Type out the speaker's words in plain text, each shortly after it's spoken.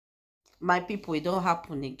My people, it don't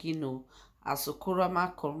happen again. No, as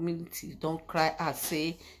Okeoroma community don't cry out,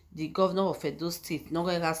 say the governor of Edo State,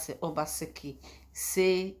 Nogera Obaseki,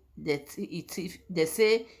 say that they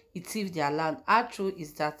say it thief their land. How true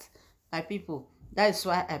is that, my people? That is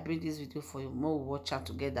why I bring this video for you. More watch out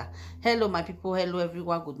together. Hello, my people. Hello,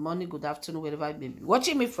 everyone. Good morning, good afternoon, wherever you may be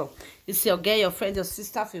watching me from. It's your girl, your friend, your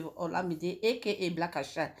sister, Favor Olamide, aka Black and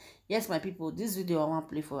Shine. Yes, my people. This video I want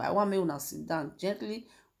to play for. I want me to sit down gently,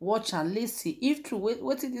 watch and listen. If true,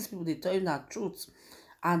 what these people they tell you na truth,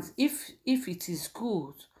 and if it is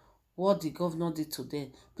good, what the governor did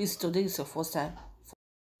today. Please, today is your first time.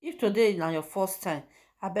 If today is now your first time,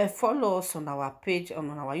 I bet follow us on our page on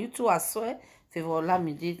our YouTube as well. Favor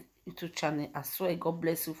Olamide YouTube channel as well. God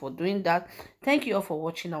bless you for doing that. Thank you all for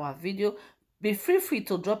watching our video. Be free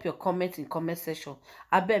to drop your comment in comment section.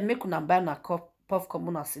 I bet make una buy una cup of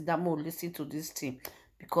common and sit down more listen to this thing,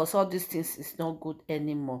 because all these things is not good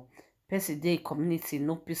anymore. Person day community,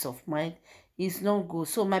 no peace of mind. It's not good.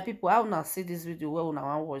 So my people, I wanna see this video where una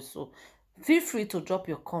want watch. So feel free to drop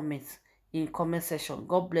your comments in comment section.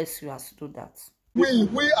 God bless you as you do that.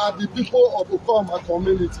 We are the people of Okeoroma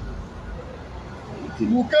community. We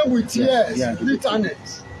came with tears,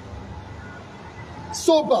 bitterness,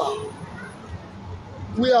 sober.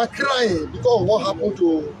 We are crying because of what happened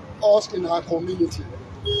to us in our community.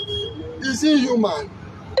 It's inhuman.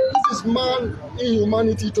 This is man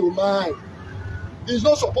inhumanity to man. It's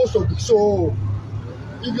not supposed to be so.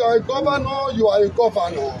 If you are a governor, you are a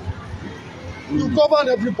governor. You govern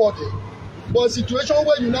everybody. But a situation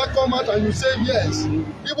where you now come out and you say yes,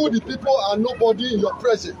 even the people are nobody in your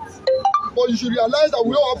presence. But you should realize that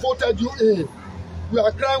we all voted you in. We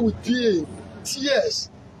are crying with pain, tears,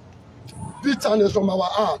 bitterness from our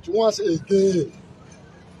heart once again.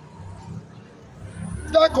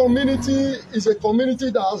 That community is a community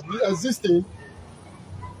that has been existing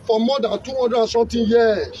for more than 200 and something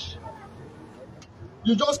years.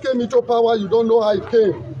 You just came into power, you don't know how it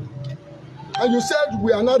came. And you said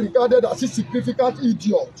we are not regarded as a significant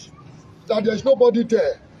idiot, that there's nobody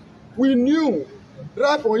there. We knew,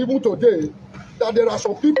 right from even today, that there are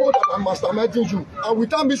some people that are masterminding you. And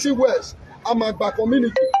without missing words, I'm a back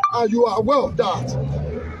community, and you are aware of that.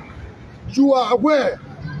 You are aware.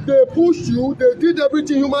 They pushed you, they did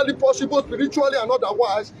everything humanly possible, spiritually and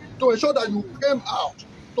otherwise, to ensure that you came out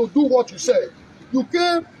to do what you said. You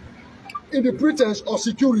came in the pretense of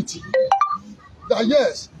security. That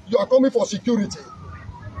yes, you are coming for security.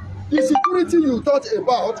 The security you thought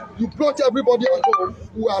about, you brought everybody at home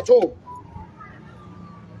who are at home.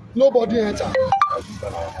 Nobody entered.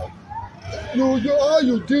 All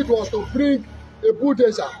you did was to bring a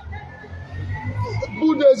bulldozer.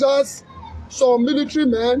 Bulldozers, some military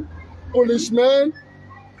men, policemen,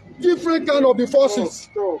 different kind of the forces.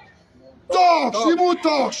 Thugs, even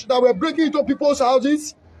thugs that were breaking into people's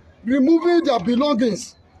houses, removing their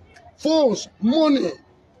belongings, phones, money,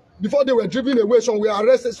 before they were driven away. Some were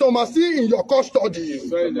arrested. Some are still in your custody.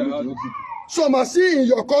 Some are still in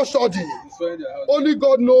your custody. Only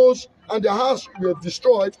God knows, and their house were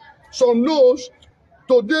destroyed. Some knows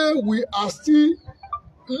today we are still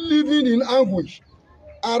living in anguish.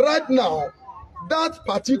 And right now, that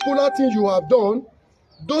particular thing you have done,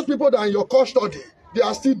 those people that are in your custody, they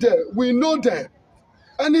are still there. We know them.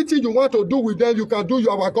 Anything you want to do with them, you can do. You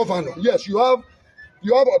are our governor. Yes, you have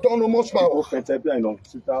autonomous power. Some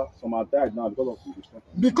have died now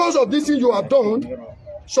because of this thing you have done.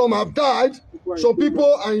 Some have died. Some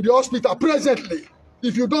people are in the hospital presently.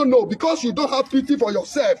 If you don't know, because you don't have pity for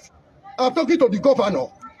yourself. I'm talking to the governor.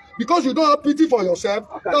 Because you don't have pity for yourself,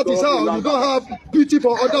 that is how you don't have pity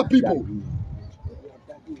for other people.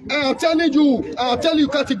 And I'm telling you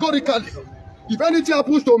categorically, if anything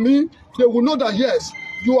happens to me, they will know that yes,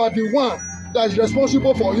 you are the one that is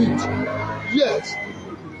responsible for it. Yes.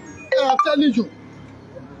 And I'm telling you,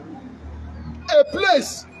 a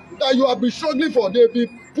place that you have been struggling for, they've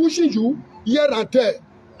been pushing you here and there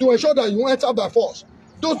to ensure that you enter by force.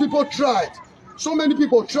 Those people tried. So many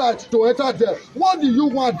people tried to enter there. What did you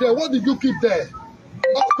want there? What did you keep there?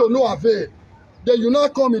 Up to no avail. Then you now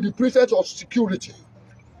come in the presence of security.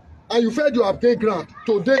 And you felt you have gained ground.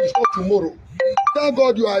 Today is not tomorrow. Thank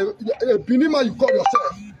God you are a Binima, you call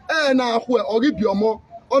yourself. I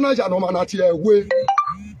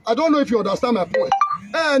don't know if you understand my point.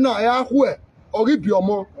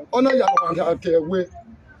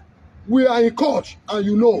 We are in court, and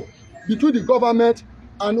you know, between the government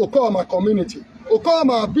and Okeoroma community.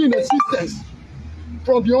 Okeoroma have been in existence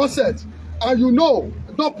from the onset, and you know,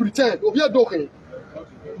 don't pretend.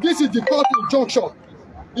 This is the court injunction.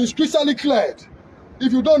 It's crystal clear.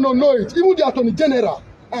 If you don't know it. Even the Attorney General,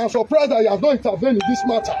 I am surprised that he has not intervened in this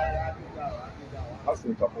matter.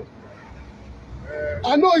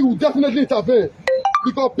 I know he will definitely intervene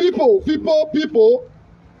because people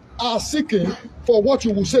are seeking for what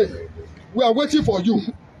you will say. We are waiting for you.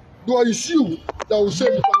 There is you that will say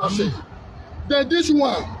the final say. Then this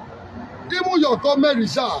one, even your government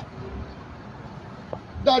reserve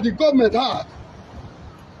that the government had,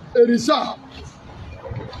 a reserve.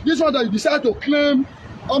 This one that you decide to claim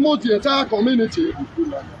almost the entire community.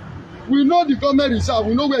 We know the government reserve.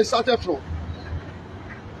 We know where it started from.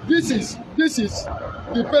 This is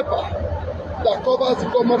the paper that covers the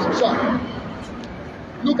government reserve.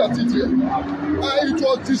 Look at it here. And it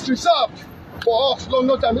was this reserved for us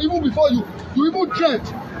long time. Even before you even dreamt.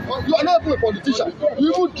 You are not even a politician.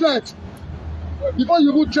 You even dreamt. Before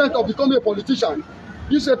you even dreamt of becoming a politician,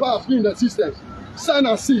 this paper has been in existence. Sign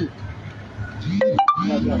and seal.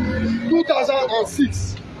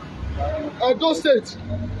 2006. And those states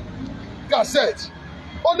cassette.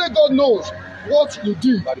 Only God knows what you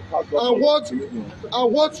did and what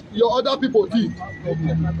your other people did.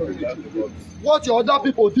 What your other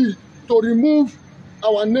people did to remove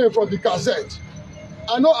our name from the cassette.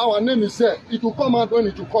 I know our name is there. It will come out when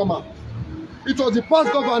it will come out. It was the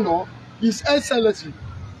past governor, His Excellency,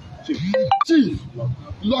 Chief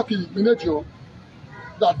Lucky Minetio,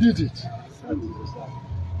 that did it.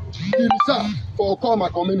 He reserved for Okeoroma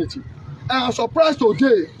community. And I'm surprised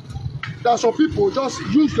today that some people just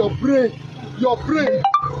use your brain. Your brain.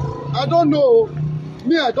 I don't know.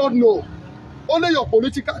 Me, I don't know. Only your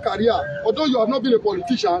political career, although you have not been a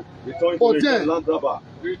politician, but then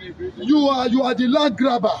you are the land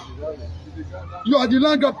grabber. You are the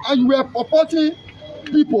land grabber, and you were purporting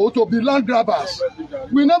people to be land grabbers.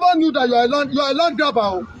 We never knew that you are a land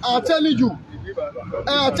grabber. I'm telling you.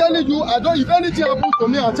 I'm telling you, if anything happens to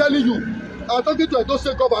me, I'm telling you, I'm talking to a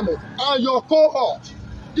state government and your cohort,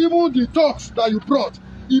 even the talks that you brought,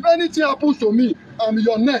 if anything happens to me, I'm in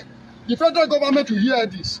your neck. The federal government will hear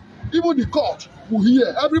this. Even the court will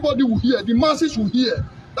hear. Everybody will hear. The masses will hear.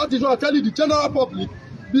 That is why I tell you, the general public,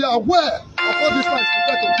 be aware of what this man is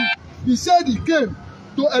prepared to do. He said he came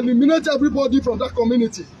to eliminate everybody from that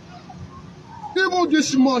community. Even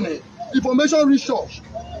this morning, information research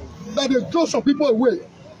that they throw some people away.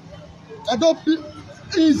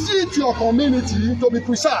 Is it your community, to be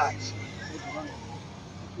precise?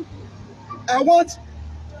 I want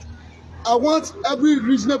every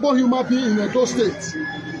reasonable human being in Edo State,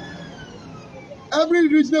 every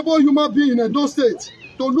reasonable human being in Edo State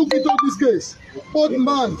to look into this case. Both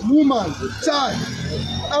man, woman, child,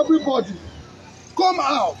 everybody, come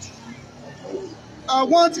out. I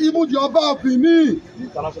want even the Oba of Benin,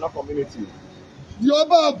 international community. the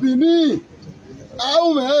Oba of Benin,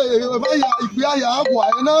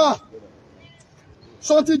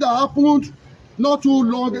 something that happened not too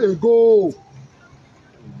long ago.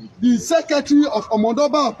 The secretary of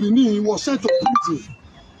Omodoba of Benin was sent to prison.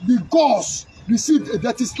 The gods received a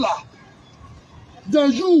dirty slap.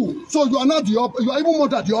 Then you are not the Oba, you are even more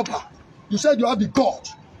than the Oba. You said you are the God.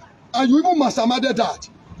 And you even masterminded that.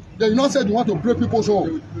 Then you now said you want to break people's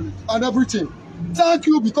home and everything. Thank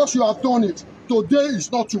you because you have done it. Today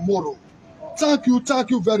is not tomorrow. Thank you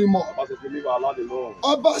very much. Leave our land alone.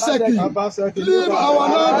 Obaseki, leave our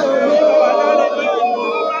land alone.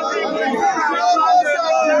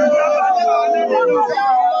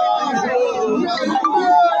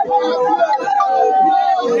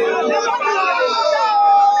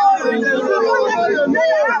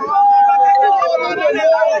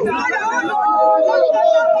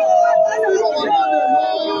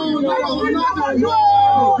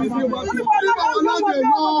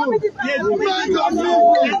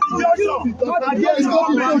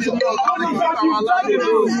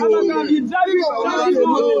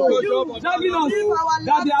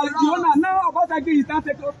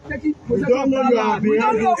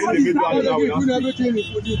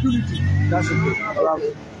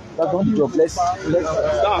 That's not the job. Let's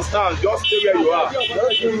stand. Just stay where you are.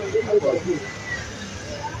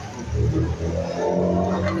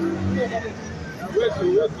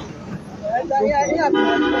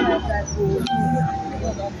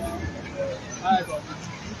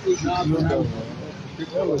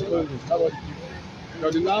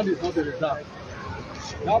 The land is not a reserve.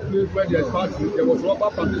 That place where they started, there was rubber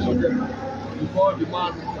plantation there before the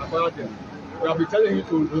man acquired them. We have been telling him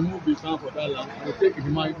to remove the sand for that land and take the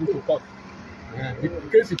man into court. The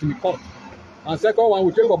case is in the court. And second one,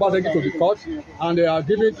 we take Obaseki to the court and they are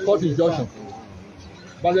giving court injunction.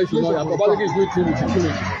 Obaseki should not have. Obaseki is doing things with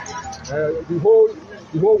security.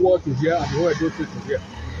 The whole world to hear and the whole Edo State to hear.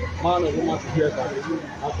 Man or woman to hear that.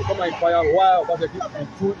 And to come and inquire why Obaseki is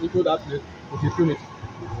put into that place with impunity.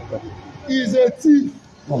 He is a thief.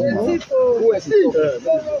 Who is it?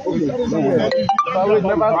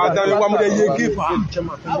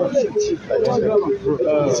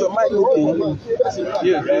 Is your mic okay?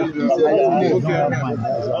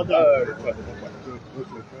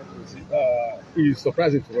 It's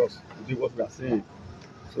surprising to us to do what we are saying.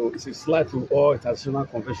 So it's a slight to all international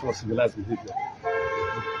conventional civilized behavior.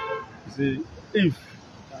 You see, if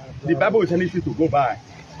the Bible is anything to go by,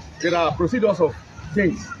 there are procedures of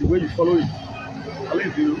things, the way you follow it, at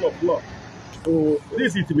least the rule of law. So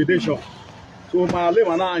this intimidation. So my live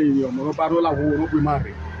now in your monoparola who we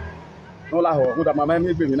marry. No la who that my man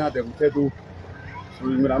may be in that they will tell you. So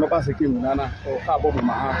you will not pass a king Nana or Cabo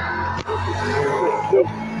Maha.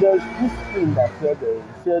 There's this thing that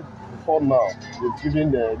said before now, they've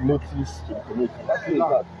given the notice to the committee. That's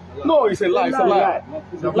that. No, it's a lie. It's a lie.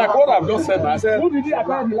 Like what I've just said, I said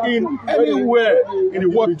in anywhere in the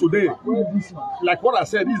world today, like what I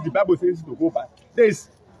said, is the Bible says to go by. There is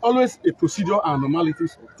always a procedure and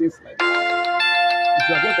normalities of things like that. If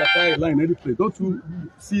you are going to apply a lie in any place, don't you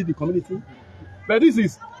see the community? But this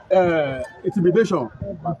is intimidation.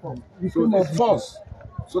 So it's false.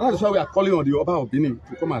 So that's why we are calling on the Oba of Benin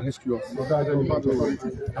to come and rescue us.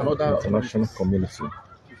 Another international community.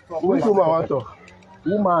 Which woman want to?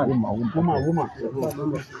 Woman.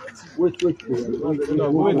 Wait,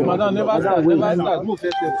 madam, never start. Move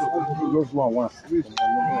just one.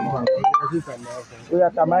 We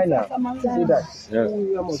are Kamina. See that?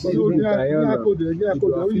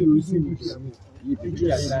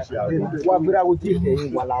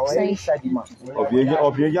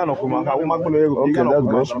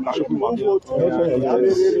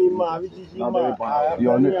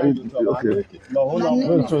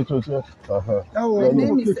 My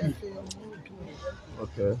name is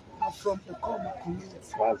Okay. I'm from Okeoroma community.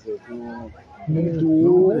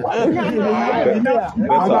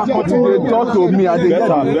 Talk to me.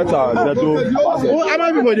 Better. How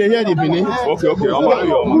many people they hear the Benin? Okay. You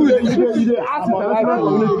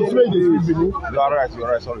are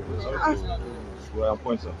right. Sorry. Well,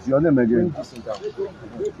 point, sir. Your name again?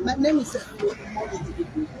 My name is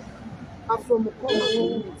I'm from Okeoroma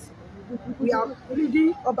community. We are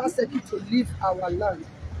pleading Obaseki to leave our land.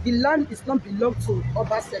 The land is not belong to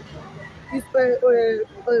Obaseki. It's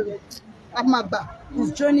Amagba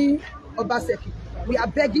is joining Obaseki. We are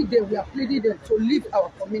begging them, we are pleading them to leave our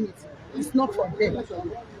community. It's not for them.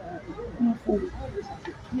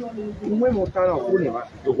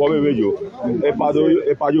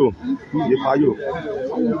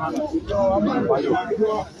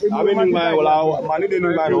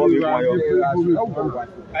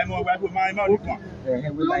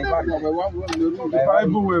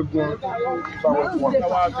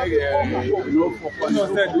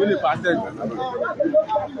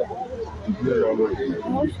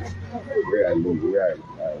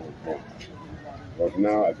 But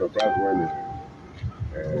now I surprised when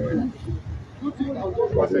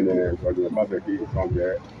because the public come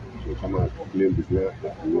there to come and claim the place,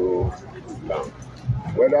 no land.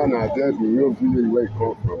 Whether or not there be no village where it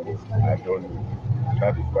comes from, I don't know.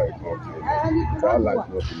 That is why it comes from. That land is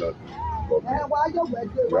not belong to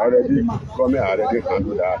government. We already come here, already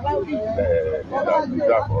handle that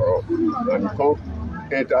for us. And it can't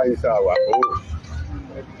enter inside our home.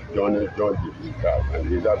 John the and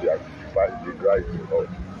these are the right to us.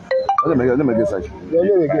 Let me get such.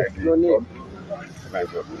 Your name.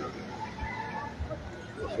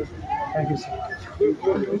 Thank you, sir.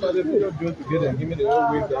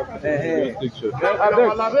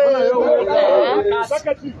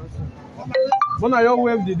 When I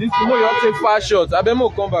wave the this, you know you take 5 shots. I bemo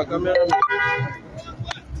come back, cameraman.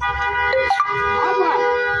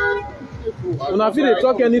 When I feel they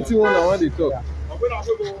talk anything when I want to talk.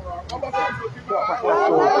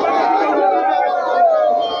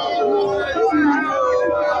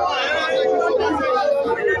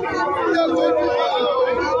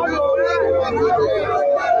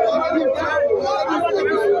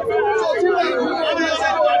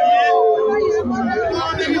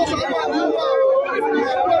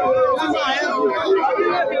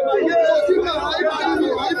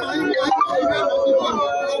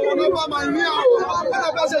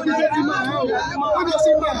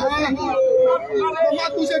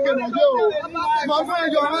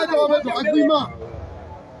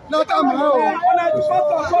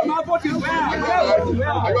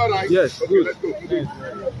 Yes, good.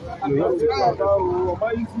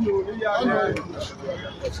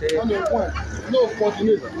 No,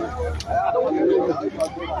 continue.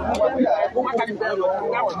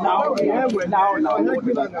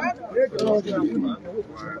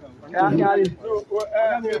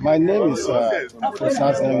 My name is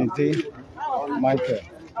Michael.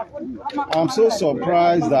 I'm so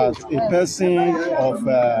surprised that a person of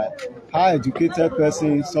high educated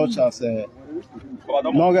person such as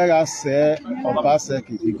Nogegase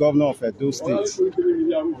Obaseki, the governor of Edo State,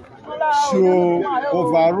 should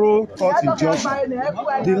overrule court injunction.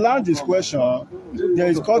 The land is questioned. There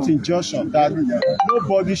is court injunction that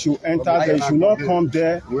nobody should enter there, should not come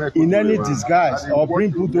there in any disguise or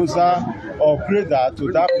bring bulldozer or grader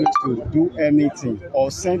to that place to do anything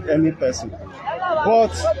or send any person.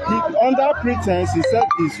 But under pretense, he said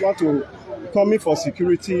he's want to come in for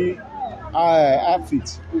security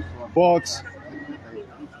outfit. But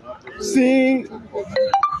see,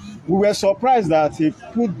 we were surprised that he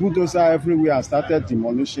put bulldozer everywhere and started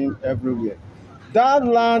demolishing everywhere. That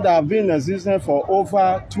land has been existing for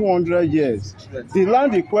over 200 years. The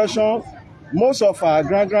land in question, most of our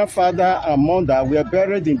grandfather and mother were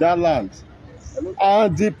buried in that land.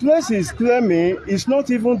 And the place he's claiming is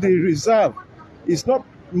not even the reserve. It's not,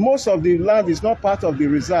 most of the land is not part of the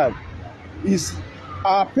reserve.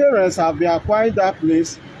 Our parents have been acquiring that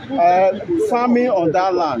place, farming on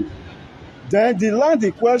that land. Then the land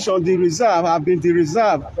in question, the reserve, have been the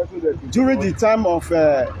reserve during the time of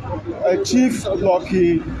Chief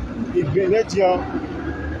Lucky Igbenedion.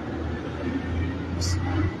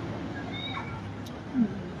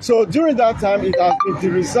 So during that time, it has been the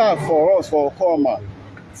reserve for us, for Okeoroma,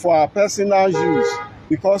 for our personal use,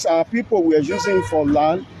 because our people were using it for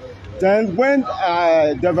land. Then when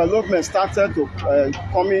development started to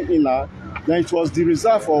coming in, then it was the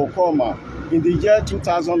reserve for Okeoroma in the year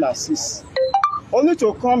 2006. Only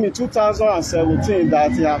to come in 2017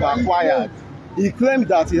 that he have acquired. He claimed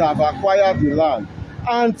that he have acquired the land.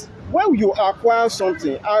 And when you acquire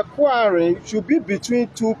something, acquiring should be between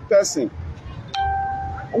two persons.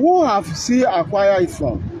 Who have he acquired it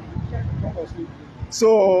from?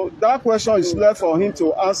 So that question is left for him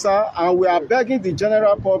to answer, and we are begging the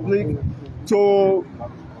general public to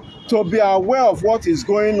be aware of what is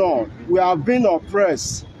going on. We have been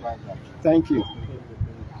oppressed. Thank you.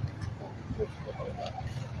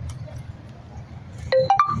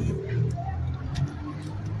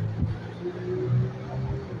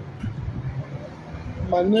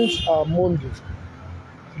 My names are Monday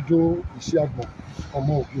Joe Isiagbo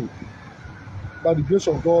Omo. By the grace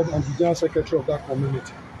of God, I'm the general secretary of that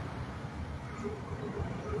community.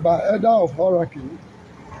 By order of hierarchy,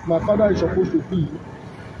 my father is supposed to be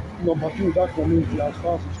number 2 in that community as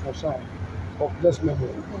far as it's concerned, of blessed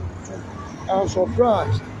memory. I'm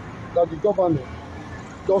surprised that the governor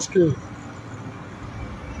just came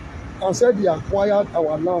and said he acquired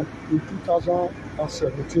our land in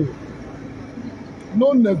 2017.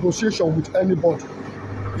 No negotiation with anybody.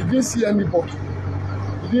 He didn't see anybody.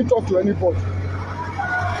 He didn't talk to anybody.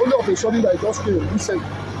 Only of a sudden that he just came recently.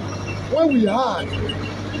 When we heard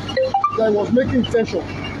that he was making intention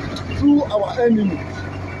through our enemies,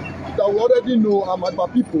 that we already know are my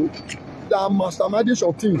people, that are masterminding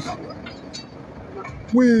some things,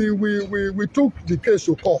 we took the case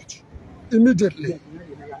to court immediately.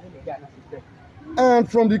 And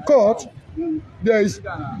from the court, there is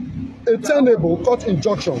a tenable court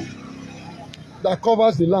injunction that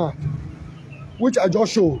covers the land, which I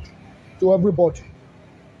just showed to everybody,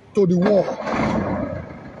 to the world.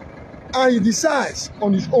 And he decides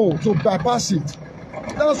on his own to bypass it.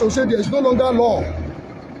 That's to say there is no longer law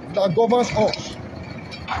that governs us.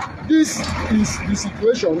 This is the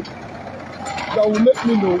situation that will make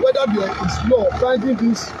me know whether there is law binding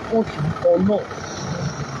this country or not.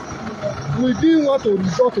 We didn't want to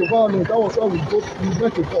resort to violence. That was why we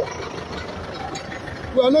went to court.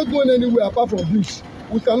 We are not going anywhere apart from this.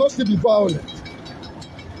 We cannot still be violent.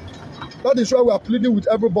 That is why we are pleading with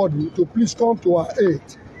everybody to please come to our aid.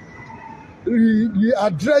 We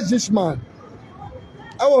address this man.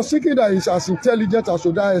 I was thinking that he's as intelligent as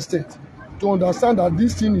to that extent to understand that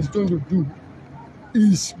this thing is going to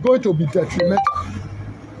be detrimental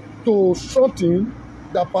to something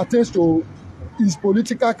that pertains to his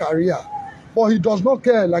political career. But he does not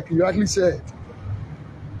care, like he rightly said.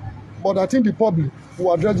 But I think the public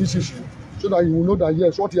will address this issue so that he will know that,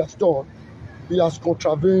 yes, what he has done, he has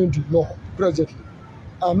contravened the law presently.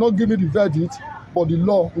 I'm not giving the verdict, but the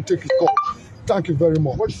law will take its course. Thank you very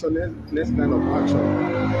much. What's your next line of action?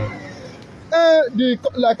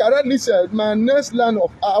 Like I rightly said,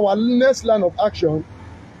 our next line of action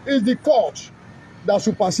is the court that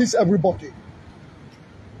supersedes everybody.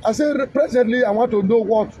 I say presently, I want to know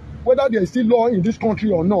whether there is still law in this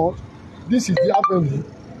country or not. This is the avenue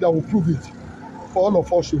that will prove it for all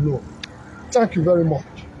of us to know. Thank you very much.